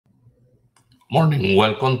Morning,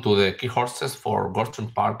 welcome to the key horses for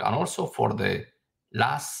Goldstream Park and also for the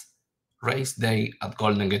last race day at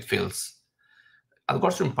Golden Gate Fields. At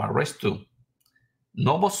Goldstream Park, race 2.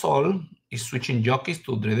 Novosol is switching jockeys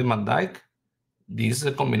to Dridi Van Dyke. This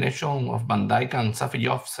combination of Van Dyke and Safi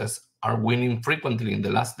Joseph are winning frequently in the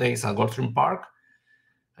last days at Goldstream Park.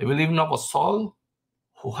 I believe Novosol,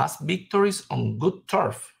 who has victories on good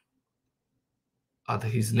turf at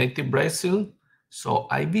his native Brazil, so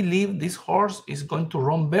I believe this horse is going to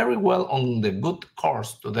run very well on the good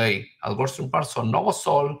course today at Goldstream Park. So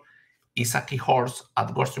Novosol is a key horse at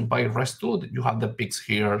Goldstream Park race 2. You have the picks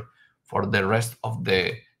here for the rest of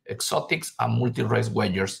the exotics and multi-race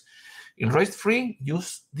wagers. In race 3,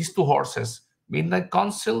 use these two horses, Midnight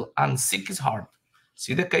Council and Sick is Hard.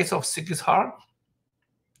 See the case of Sick is Hard?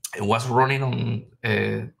 It was running on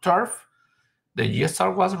turf. The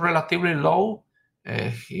GSR was relatively low.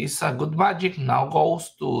 He's a good magic, now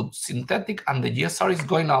goes to synthetic, and the GSR is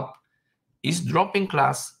going up. He's dropping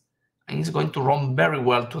class, and he's going to run very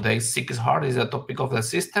well today. Sick is Hard is the topic of the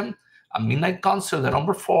system. And Midnight Council, the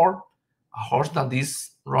number 4, a horse that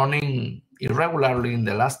is running irregularly in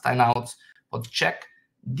the last 10 outs. But check,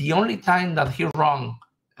 the only time that he ran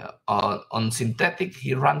on synthetic,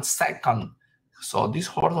 he ran second. So this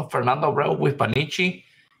horse of Fernando Abreu with Panichi,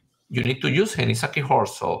 you need to use him. He's a key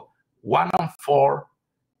horse. So 1 and 4,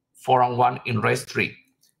 4 and 1 in race 3.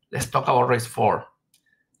 Let's talk about race 4.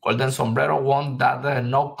 Golden Sombrero won that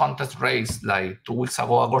no contest race like 2 weeks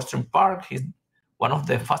ago at Goldstream Park. He's one of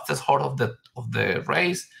the fastest horse of the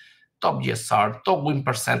race. Top GSR, top win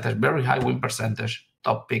percentage, very high win percentage,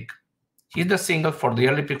 top pick. He's the single for the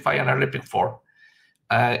early pick 5 and early pick 4.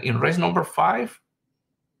 In race number 5,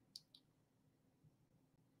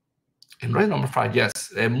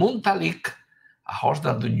 yes, Muntalik, a horse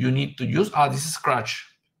that you need to use. This is scratch.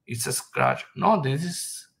 It's a scratch. No,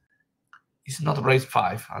 it's not race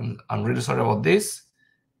 5. I'm really sorry about this.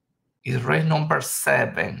 It's race number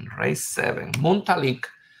 7. Race 7. Muntalik,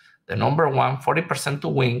 the number 1, 40% to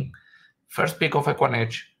win. First pick of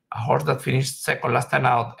Equinage, a horse that finished second last time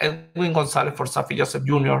out. Edwin Gonzalez for Safi Joseph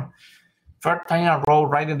Jr. Third time in a row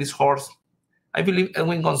riding this horse. I believe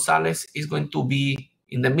Edwin Gonzalez is going to be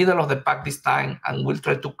in the middle of the pack this time and will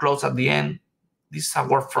try to close at the end. This is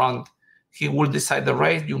our front. He will decide the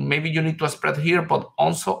race. Maybe you need to spread here, but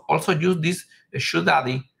also use this Shoe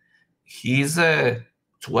Daddy. He's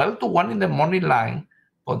 12 to 1 in the money line,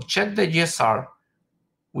 but check the GSR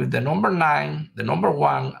with the number 9, the number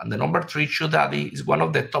 1, and the number 3. Shoe Daddy is one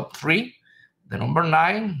of the top 3. The number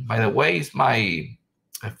 9, by the way, is my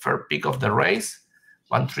third pick of the race,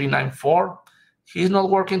 1394. He's not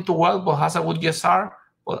working too well, but has a good GSR.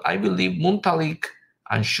 But I believe Muntalik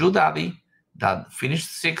and Shoe Daddy that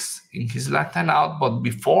finished 6th in his lifetime out, but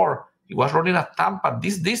before he was running at Tampa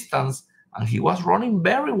this distance, and he was running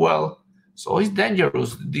very well. So he's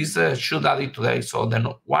dangerous, this Shoe Daddy today. So then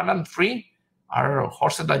 1 and 3 are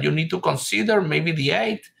horses that you need to consider, maybe the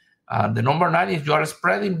 8. The number 9 is you are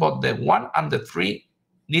spreading, but the 1 and the 3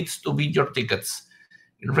 needs to be your tickets.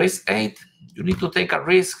 In race 8, you need to take a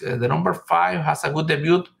risk. The number 5 has a good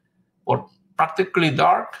debut, but practically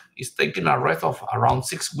dark. He's taking a rest of around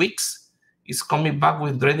 6 weeks. He's coming back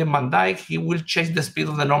with Dridi Van Dyke. He will chase the speed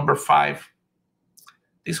of the number 5.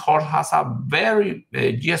 This horse has a very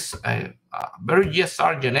GSR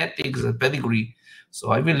genetics pedigree.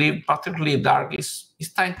 So I believe practically dark is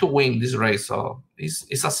time to win this race. So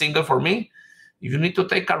it's a single for me. If you need to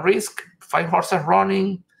take a risk, 5 horses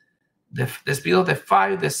running, the speed of the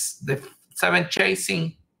 5, the 7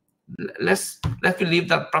 chasing. Let's believe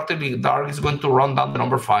that practically dark is going to run down the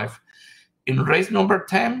number 5. In race number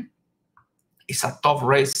 10, it's a tough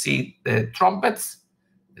race. See the Trumpets,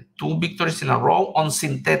 2 victories in a row on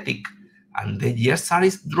synthetic, and the GSR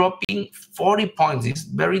is dropping 40 points. It's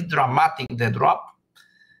very dramatic, the drop.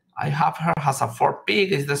 I have her as a 4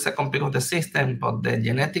 pick. It's the second pick of the system, but the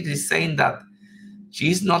genetics is saying that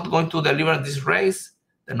she's not going to deliver this race.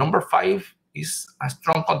 The number 5 is a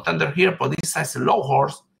strong contender here, but this is a slow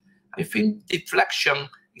horse. I think Deflection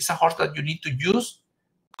is a horse that you need to use.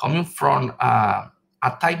 Coming from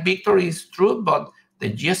a tight victory is true, but the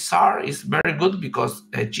GSR is very good because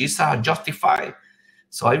she's justified.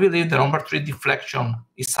 So I believe the number 3 Deflection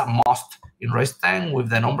is a must in race 10 with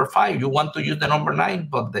the number 5. You want to use the number 9,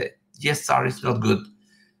 but the GSR is not good.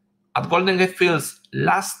 At Golden Gate Fields,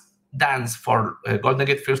 last dance for Golden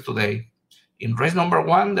Gate Fields today. In race number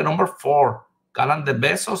 1, the number 4, Galan de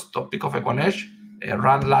Besos, top pick of Equinage,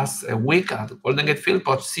 ran last week at Golden Gate Field,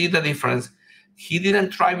 but see the difference. He didn't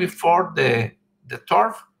try before the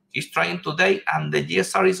turf. He's trying today, and the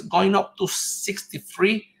GSR is going up to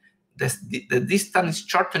 63. the distance is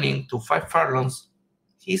shortening to 5 furlongs.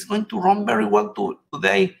 He's going to run very well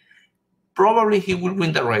today. Probably he will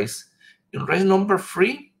win the race. In race number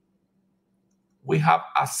 3, we have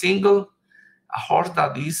a horse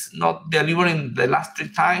that is not delivering the last 3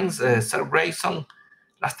 times. Sir Grayson,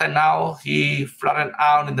 last time now, he flattened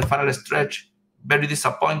out in the final stretch. Very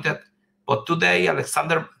disappointed. But today,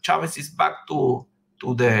 Alexander Chavez is back to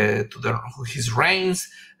his reins.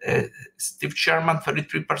 Steve Sherman,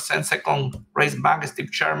 33% second race back. Steve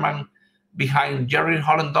Sherman behind Jerry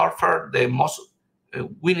Hollendorfer, the most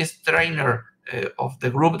winningest trainer of the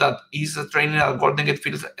group that is training at Golden Gate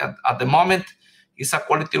Fields at the moment. It's a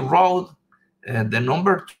quality road. The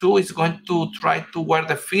number 2 is going to try to wear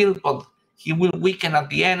the field, but he will weaken at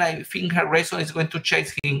the end. I think Grayson is going to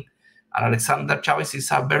chase him. And Alexander Chavez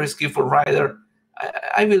is a very skillful rider.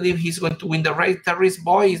 I believe he's going to win the race. Terry's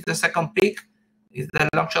Boy is the second pick. He's the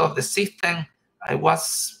long shot of the system. I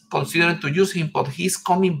was considering to use him, but he's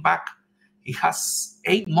coming back. He has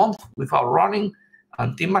 8 months without running.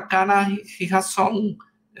 And Tim McCanna, he has some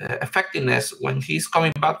effectiveness when he's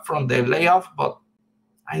coming back from the layoff, but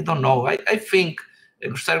I don't know. I think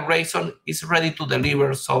Sir Grayson is ready to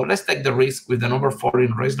deliver, so let's take the risk with the number 4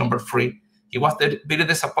 in race number 3. He was very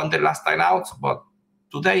disappointed last time out, but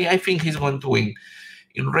today I think he's going to win.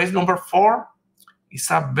 In race number 4, it's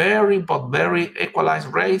a very equalized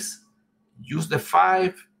race. Use the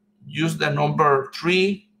 5, use the number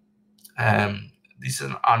 3. These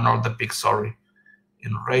are not the picks, sorry.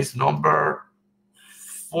 In race number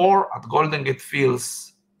 4 at Golden Gate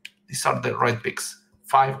Fields, these are the right picks.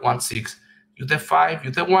 5, 1, 6. Use the 5,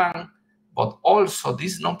 use the 1, but also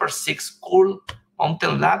this number 6, Cool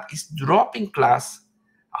Mountain Lad, is dropping class.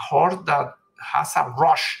 A horse that has a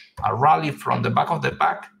rush, a rally from the back of the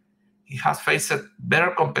pack. He has faced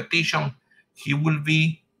better competition. He will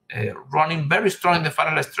be running very strong in the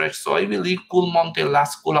final stretch. So I believe Cool Mountain Lad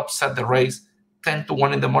could upset the race.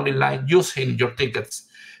 10-1 in the money line. Use him in your tickets.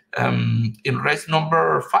 In race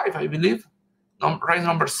number 5, I believe, race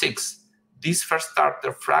number 6, this first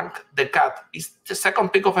starter, Frank the Cat, is the second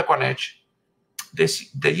pick of Equinage. The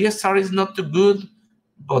GSR is not too good,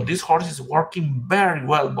 but this horse is working very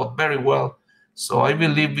well, So I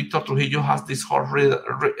believe Victor Trujillo has this horse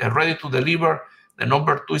ready to deliver. The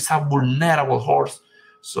number 2 is a vulnerable horse.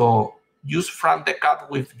 So use Frank the Cat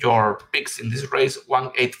with your picks in this race,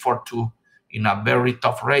 1, 8, 4, 2. In a very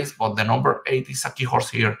tough race, but the number 8 is a key horse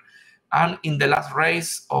here. And in the last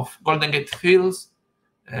race of Golden Gate Fields,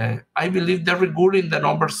 I believe Derry Goulding, the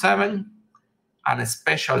number 7, and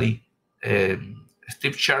especially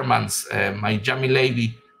Steve Sherman's Miami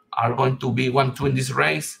Lady are going to be 1-2 in this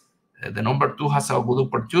race. The number 2 has a good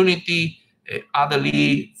opportunity.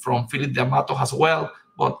 Adelie from Philip D'Amato as well,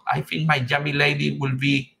 but I think Miami Lady will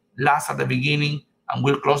be last at the beginning and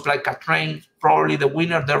will close like a train. Probably the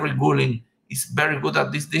winner, Derry Goulding, is very good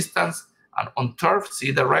at this distance, and on turf,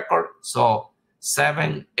 see the record. So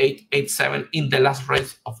 7, 8, 8, 7 in the last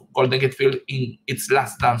race of Golden Gate Field in its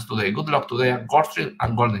last dance today. Good luck today at Gulfstream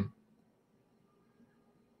and Golden.